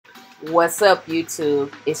What's up,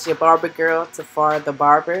 YouTube? It's your barber girl, Tafar the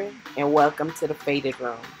Barber, and welcome to the Faded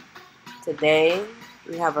Room. Today,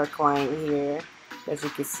 we have our client here, as you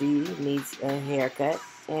can see, needs a haircut,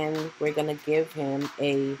 and we're going to give him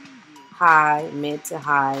a mid to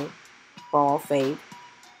high bald fade,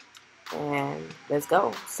 and let's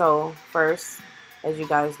go. So, first, as you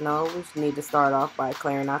guys know, we need to start off by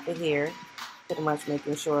clearing out the hair, pretty much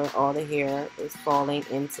making sure all the hair is falling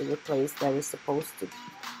into the place that it's supposed to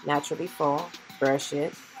naturally fall. Brush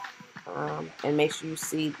it, and make sure you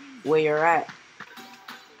see where you're at.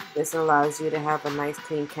 This allows you to have a nice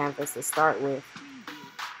clean canvas to start with.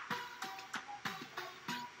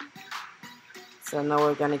 So now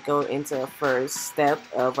we're going to go into the first step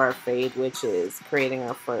of our fade, which is creating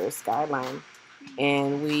our first guideline.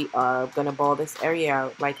 And we are going to ball this area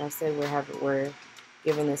out. Like I said, we're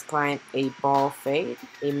giving this client a ball fade,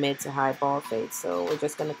 a mid to high ball fade. So we're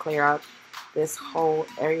just going to clear out this whole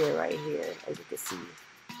area right here, as you can see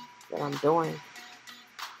what I'm doing.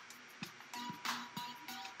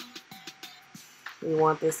 We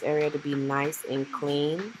want this area to be nice and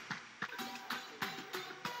clean.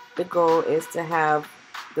 The goal is to have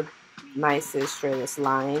the nicest, straightest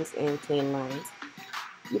lines and clean lines.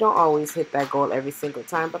 You don't always hit that goal every single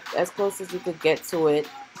time, but as close as you could get to it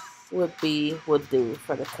would do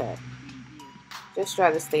for the cut. Just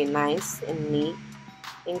try to stay nice and neat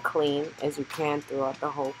and clean as you can throughout the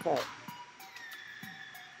whole cut.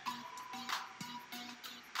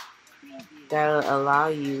 That'll allow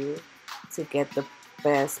you to get the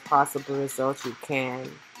best possible results you can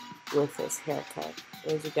with this haircut.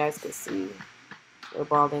 As you guys can see, we're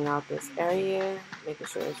balding out this area, making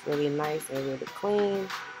sure it's really nice and really clean,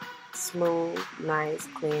 smooth, nice,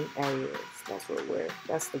 clean areas. That's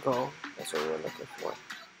the goal. That's what we're looking for.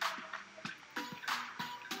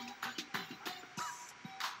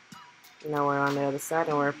 Now we're on the other side,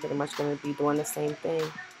 and we're pretty much going to be doing the same thing,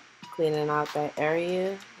 cleaning out that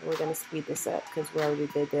area. We're going to speed this up because we already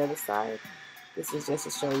did the other side. This is just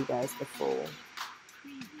to show you guys the full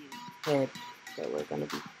head that we're going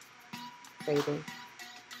to be fading.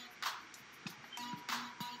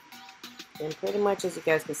 And pretty much, as you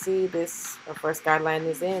guys can see, our first guideline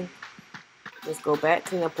is in. Just go back,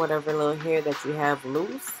 clean up whatever little hair that you have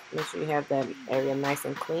loose. Make sure you have that area nice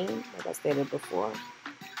and clean, like I stated before.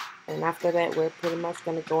 And after that, we're pretty much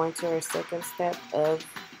going to go into our second step of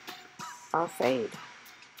our fade.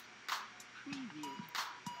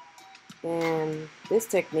 And this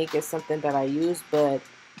technique is something that I use, but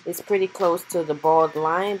it's pretty close to the bald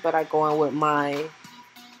line, but I go in with my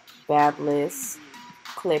babless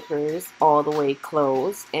clippers all the way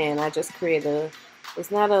closed, and I just create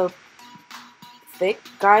it's not a thick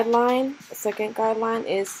guideline. The second guideline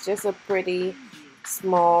is just a pretty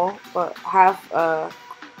small, but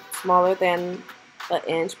smaller than an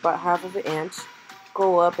inch, but half of an inch.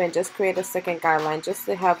 Go up and just create a second guideline just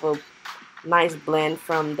to have a nice blend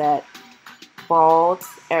from that bald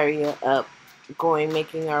area up,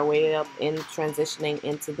 making our way up and transitioning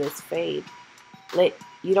into this fade.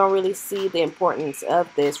 You don't really see the importance of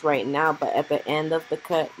this right now, but at the end of the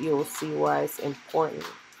cut, you'll see why it's important.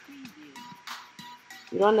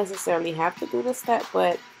 You don't necessarily have to do this step,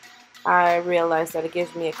 but I realized that it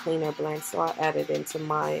gives me a cleaner blend, so I add it into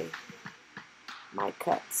my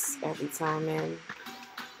cuts every time, and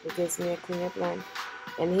it gives me a cleaner blend.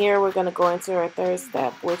 And here we're going to go into our third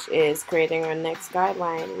step, which is creating our next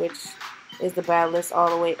guideline, which is the babless all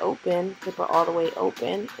the way open, clipper all the way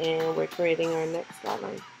open, and we're creating our next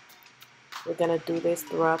guideline. We're going to do this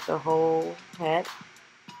throughout the whole head,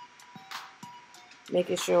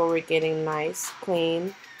 making sure we're getting nice,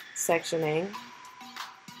 clean sectioning.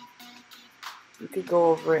 You could go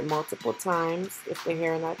over it multiple times. If the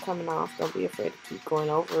hair not coming off, don't be afraid to keep going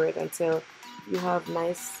over it until you have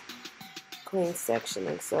nice, clean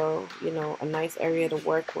sectioning. So, a nice area to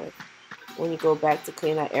work with. When you go back to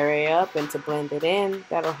clean that area up and to blend it in,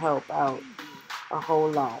 that'll help out a whole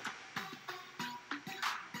lot.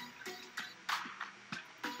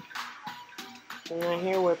 And right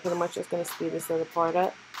here, we're pretty much just going to speed this other part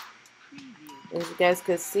up. As you guys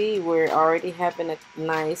could see, we're already having a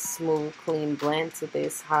nice, smooth, clean blend to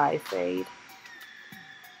this high fade.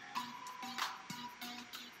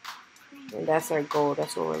 And that's our goal.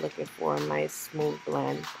 That's what we're looking for, a nice, smooth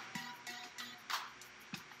blend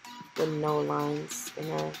with no lines in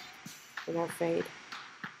our fade.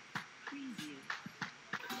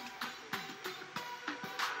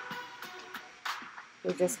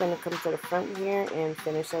 We're just going to come to the front here and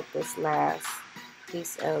finish up this last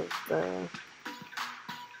piece of the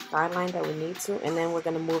guideline that we need to, and then we're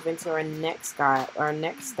going to move into our next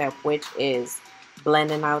step, which is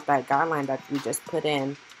blending out that guideline that we just put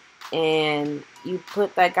in. and you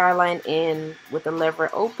put that guideline in with the lever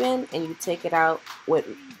open, and you take it out with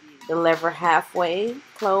the lever halfway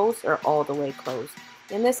closed or all the way closed.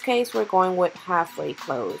 In this case, we're going with halfway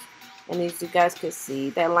closed. And as you guys can see,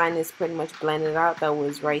 that line is pretty much blended out. That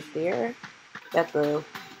was right there, that the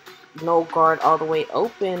no guard all the way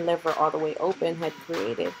open, lever all the way open had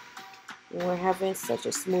created. And we're having such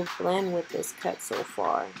a smooth blend with this cut so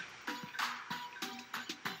far.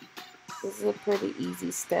 This is a pretty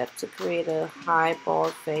easy step to create a high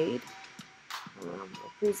bald fade.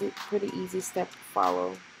 A pretty easy step to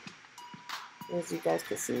follow. As you guys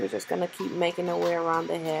can see, we're just going to keep making our way around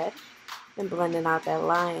the head and blending out that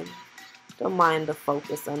line. Don't mind the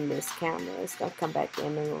focus on this camera. It's going to come back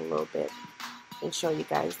in a little bit and show you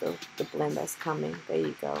guys the blend that's coming. There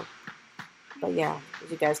you go. But yeah,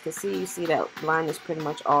 as you guys can see, you see that line is pretty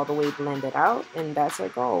much all the way blended out, and that's our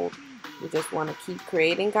goal. We just want to keep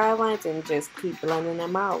creating guidelines and just keep blending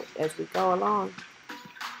them out as we go along.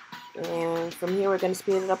 And from here, we're going to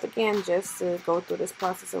speed it up again just to go through this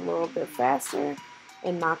process a little bit faster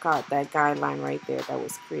and knock out that guideline right there that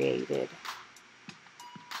was created.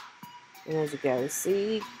 And as you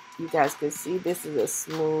guys can see this is a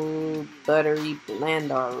smooth, buttery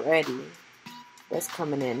blend already that's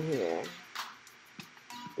coming in here.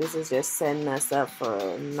 This is just setting us up for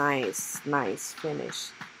a nice finish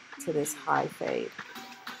to this high fade.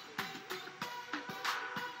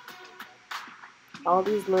 All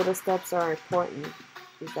these little steps are important,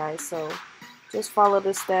 you guys, so just follow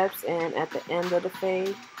the steps, and at the end of the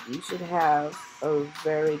fade, you should have a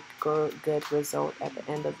very good result at the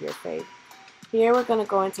end of your fade. Here we're going to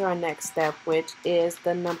go into our next step, which is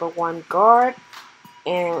the number 1 guard,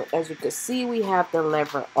 and as you can see, we have the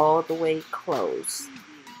lever all the way closed.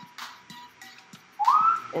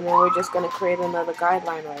 And then we're just going to create another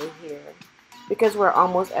guideline right here. Because we're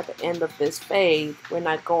almost at the end of this fade, we're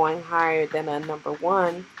not going higher than a number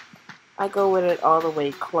 1. I go with it all the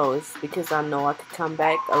way close because I know I could come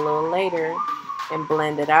back a little later and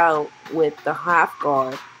blend it out with the half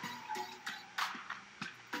guard.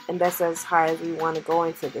 And that's as high as we want to go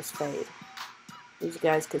into this fade. As you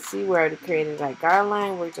guys can see, we already created that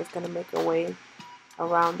guideline. We're just going to make our way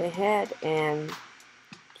around the head and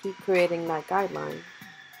keep creating that guideline.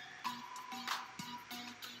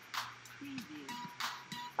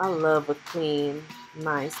 I love a clean,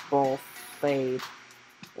 nice bowl fade,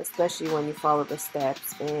 especially when you follow the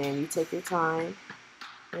steps and you take your time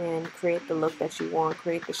and create the look that you want,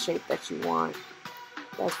 create the shape that you want.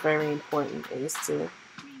 That's very important, is to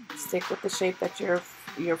stick with the shape that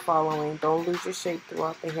you're following. Don't lose your shape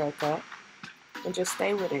throughout the haircut, and just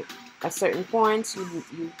stay with it. At certain points,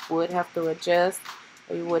 you would have to adjust,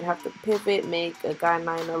 or you would have to pivot, make a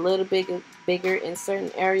guideline a little bigger in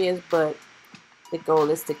certain areas, but the goal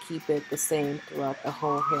is to keep it the same throughout the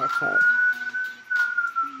whole haircut.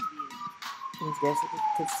 As you guys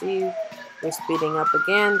can see, we're speeding up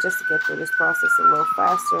again just to get through this process a little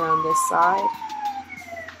faster on this side.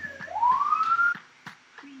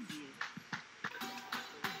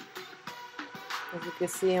 As you can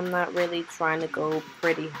see, I'm not really trying to go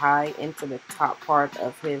pretty high into the top part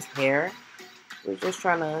of his hair. We're just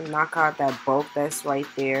trying to knock out that bulk that's right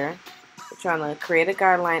there. We're trying to create a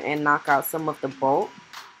guideline and knock out some of the bulk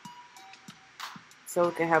so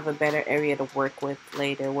we can have a better area to work with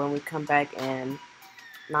later when we come back and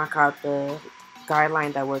knock out the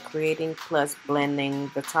guideline that we're creating, plus blending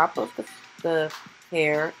the top of the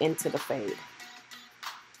hair into the fade,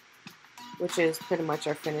 which is pretty much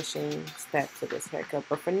our finishing step to this haircut.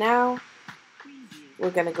 But for now,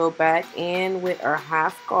 we're going to go back in with our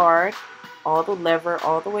half guard, all the lever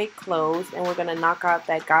all the way closed, and we're going to knock out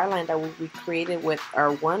that guideline that we created with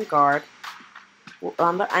our 1 guard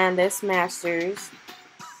on the Andes Masters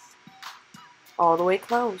all the way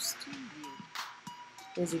closed.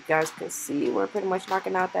 As you guys can see, we're pretty much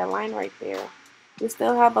knocking out that line right there. We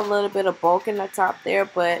still have a little bit of bulk in the top there,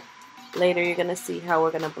 but later you're going to see how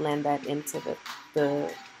we're going to blend that into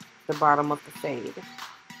the bottom of the fade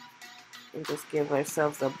and just give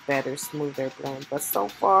ourselves a better, smoother blend. But so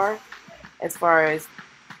far, as far as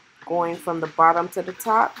going from the bottom to the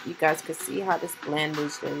top, you guys can see how this blend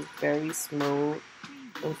is just very smooth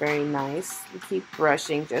and very nice. We keep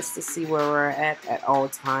brushing just to see where we're at all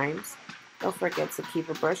times. Don't forget to keep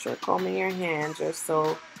a brush or comb in your hand just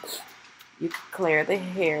so you can clear the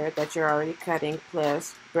hair that you're already cutting,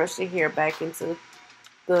 plus brush the hair back into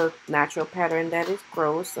the natural pattern that it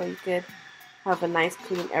grows so you could have a nice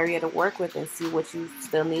clean area to work with and see what you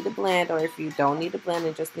still need to blend, or if you don't need to blend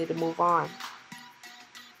and just need to move on.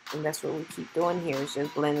 And that's what we keep doing here, is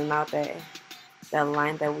just blending out that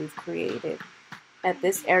line that we've created. At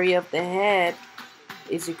this area of the head,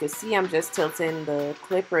 as you can see, I'm just tilting the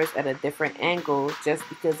clippers at a different angle just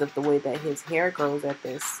because of the way that his hair grows at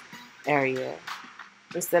this area.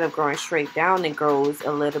 Instead of growing straight down, it grows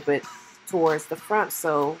a little bit towards the front,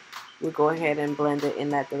 so we'll go ahead and blend it in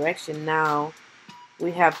that direction. Now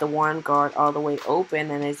we have the one guard all the way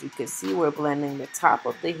open, and as you can see, we're blending the top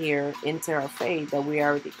of the hair into our fade that we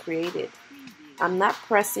already created. I'm not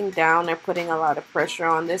pressing down or putting a lot of pressure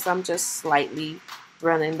on this. I'm just slightly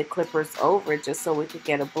running the clippers over just so we could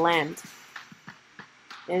get a blend.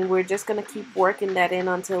 And we're just going to keep working that in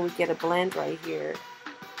until we get a blend right here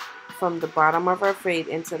from the bottom of our fade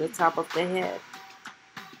into the top of the head.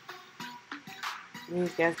 And you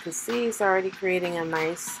guys can see it's already creating a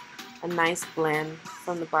nice blend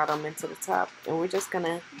from the bottom into the top. And we're just going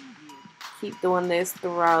to keep doing this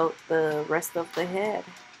throughout the rest of the head,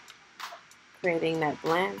 creating that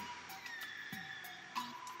blend.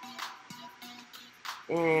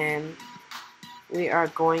 And we are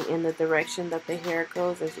going in the direction that the hair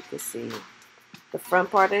goes. As you can see, the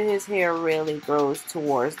front part of his hair really grows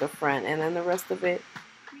towards the front, and then the rest of it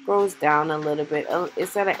grows down a little bit.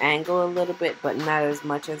 It's at an angle a little bit, but not as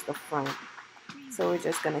much as the front. So we're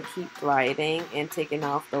just going to keep gliding and taking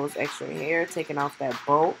off those extra hair, taking off that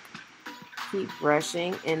bulk, keep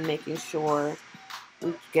brushing and making sure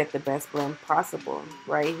we get the best blend possible.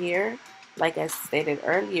 Right here, like I stated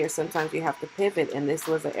earlier, sometimes you have to pivot, and this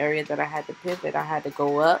was an area that I had to pivot. I had to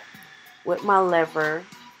go up with my lever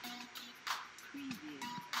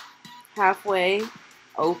halfway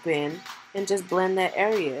open and just blend that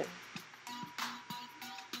area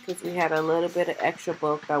because we had a little bit of extra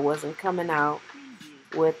bulk that wasn't coming out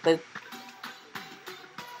with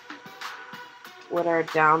our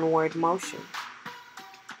downward motion.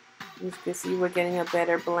 As you can see, we're getting a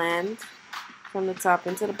better blend from the top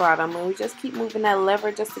into the bottom, and we just keep moving that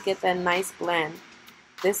lever just to get that nice blend.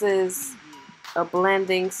 This is a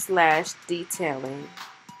blending slash detailing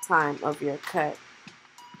time of your cut.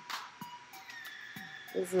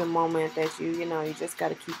 This is a moment that you just got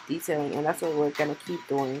to keep detailing, and that's what we're going to keep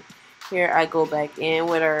doing. Here I go back in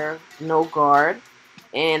with our no guard,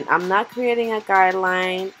 and I'm not creating a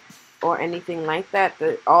guideline or anything like that.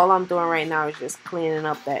 All I'm doing right now is just cleaning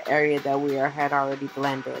up that area that we had already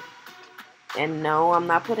blended. And no, I'm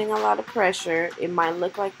not putting a lot of pressure. It might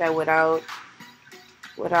look like that without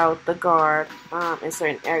the guard in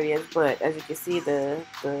certain areas, but as you can see, the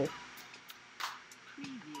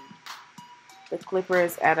clipper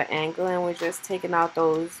is at an angle, and we're just taking out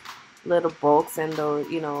those little bulks and those,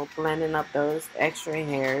 blending up those extra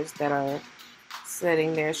hairs that are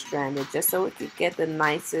sitting there stranded, just so we could get the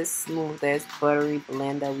nicest, smoothest, buttery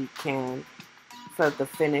blend that we can for the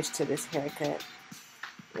finish to this haircut.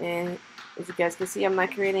 And as you guys can see, I'm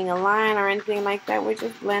not creating a line or anything like that. We're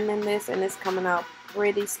just blending this, and it's coming out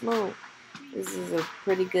pretty smooth. This is a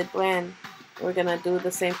pretty good blend. We're gonna do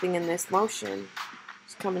the same thing in this motion.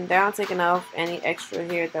 Just coming down, taking off any extra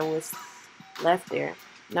hair that was left there.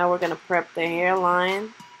 Now we're gonna prep the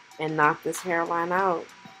hairline and knock this hairline out.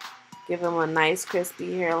 Give him a nice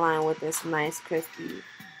crispy hairline with this nice crispy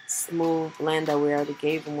smooth blend that we already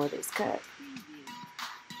gave him with his cut.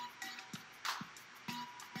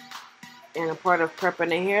 And a part of prepping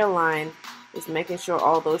the hairline is making sure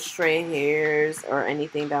all those stray hairs or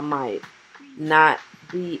anything that might not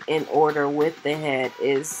be in order with the head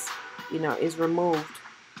is removed.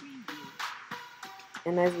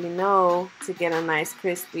 And as we know, to get a nice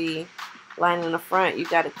crispy line in the front, you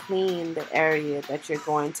got to clean the area that you're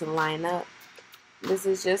going to line up. This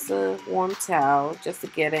is just a warm towel just to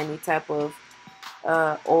get any type of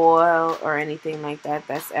oil or anything like that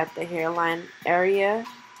that's at the hairline area,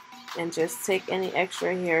 and just take any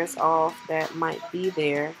extra hairs off that might be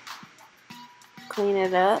there. Clean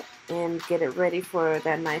it up and get it ready for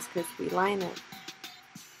that nice crispy lineup.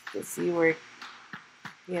 You can see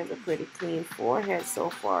he has a pretty clean forehead so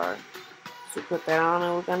far. So put that on,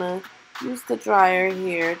 and we're gonna use the dryer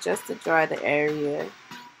here just to dry the area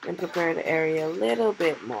and prepare the area a little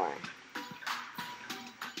bit more.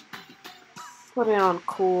 Put it on a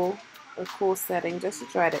cool setting just to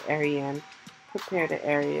dry the area and prepare the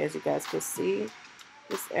area. As you guys can see,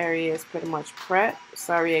 this area is pretty much prepped.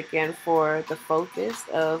 Sorry again for the focus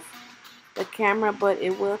of the camera, but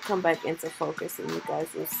it will come back into focus, and you guys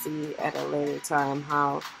will see at a later time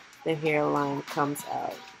how the hairline comes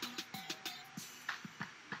out.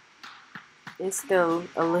 It's still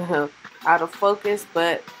a little out of focus,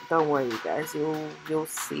 but don't worry, you guys. You'll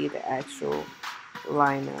see the actual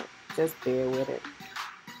lineup. Just bear with it.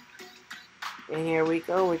 And here we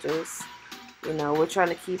go. We're just, we're trying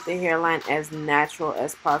to keep the hairline as natural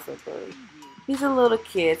as possible. He's a little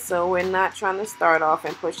kid, so we're not trying to start off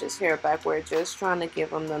and push his hair back. We're just trying to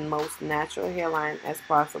give him the most natural hairline as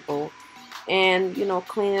possible. And, you know,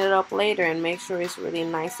 clean it up later and make sure it's really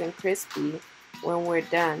nice and crispy when we're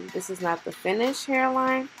done. This is not the finished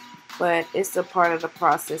hairline, but it's a part of the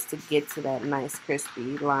process to get to that nice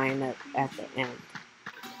crispy line at the end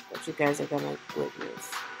that you guys are going to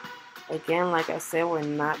witness. Again, like I said, we're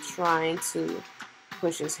not trying to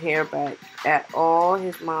push his hair back at all.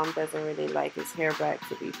 His mom doesn't really like his hair back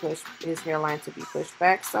to be pushed, his hairline to be pushed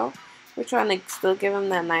back. So we're trying to still give him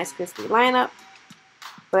that nice crispy lineup,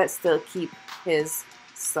 but still keep his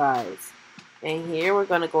size. And here we're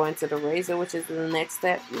going to go into the razor, which is the next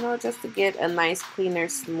step, you know, just to get a nice, cleaner,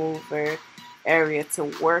 smoother area to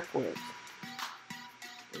work with.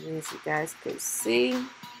 And as you guys could see,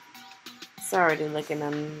 it's already looking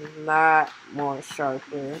a lot more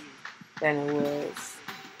sharper than it was.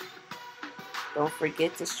 Don't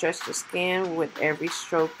forget to stretch the skin with every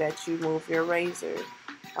stroke that you move your razor.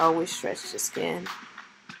 Always stretch the skin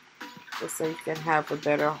just so you can have a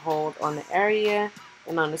better hold on the area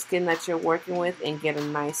and on the skin that you're working with and get a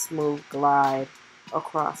nice smooth glide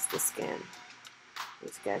across the skin.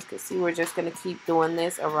 As you guys can see, we're just going to keep doing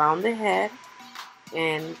this around the head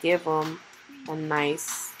and give them a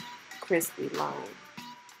nice crispy line.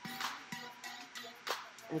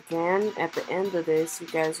 Again, at the end of this, you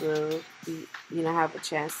guys will be, have a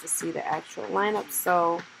chance to see the actual lineup.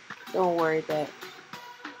 So don't worry that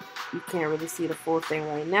you can't really see the full thing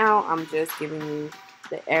right now. I'm just giving you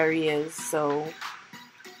the areas so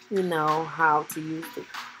you know how to use the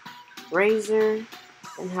razor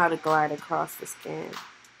and how to glide across the skin.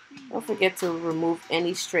 Don't forget to remove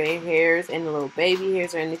any stray hairs, any little baby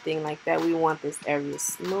hairs or anything like that. We want this area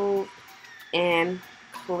smooth and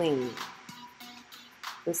clean.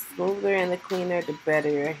 The smoother and the cleaner, the better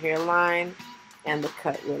your hairline and the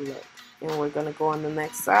cut will look. And we're going to go on the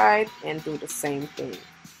next side and do the same thing.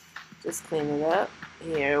 Just clean it up.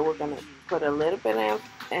 Here we're going to put a little bit of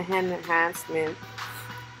a hand enhancement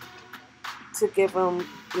to give him,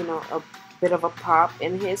 a bit of a pop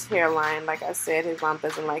in his hairline. Like I said, his mom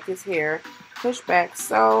doesn't like his hair pushed back.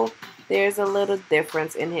 So there's a little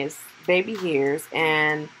difference in his baby hairs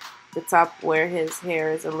and the top where his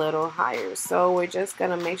hair is a little higher. So we're just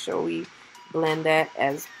going to make sure we blend that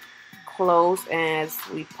as close as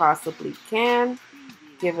we possibly can.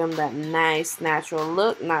 Give him that nice natural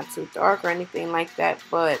look, not too dark or anything like that,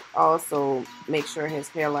 but also make sure his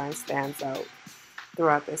hairline stands out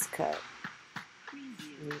throughout this cut.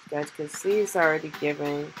 And you guys can see it's already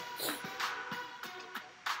giving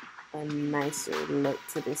a nicer look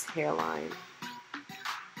to this hairline.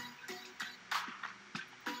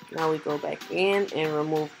 Now we go back in and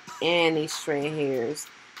remove any stray hairs.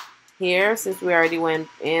 Here, since we already went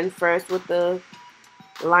in first with the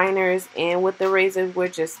liners and with the razors, we're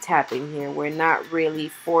just tapping here. We're not really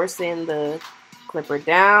forcing the clipper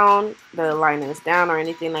down, the liners down or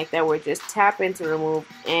anything like that. We're just tapping to remove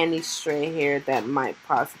any stray hair that might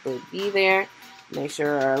possibly be there. Make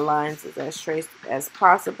sure our lines is as straight as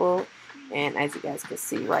possible. And as you guys can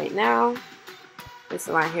see right now, this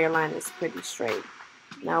hairline is pretty straight.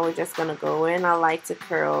 Now we're just going to go in. I like to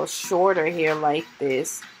curl shorter hair like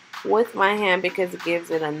this with my hand because it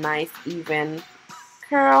gives it a nice even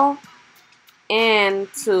curl. And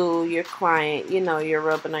to your client, you're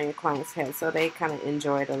rubbing on your client's head so they kind of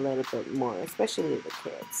enjoy it a little bit more, especially the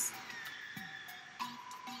kids.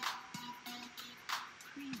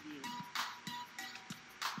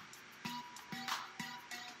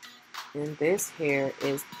 And this hair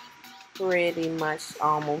is pretty much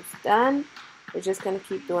almost done. We're just going to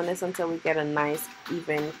keep doing this until we get a nice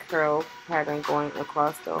even curl pattern going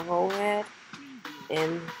across the whole head.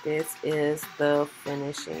 And this is the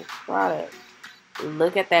finishing product.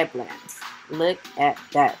 Look at that blend. Look at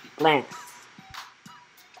that blend.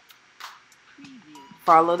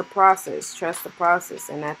 Follow the process. Trust the process.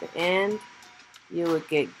 And at the end, you will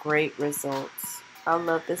get great results. I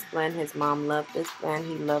love this blend. His mom loved this blend.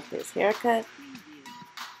 He loved this haircut.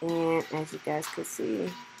 And as you guys can see,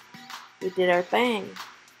 we did our thing.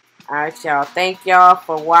 Alright, y'all. Thank y'all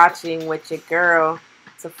for watching with your girl,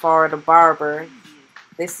 Tafara the Barber.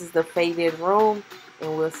 This is the faded room,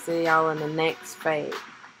 and we'll see y'all in the next fade.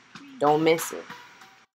 Don't miss it.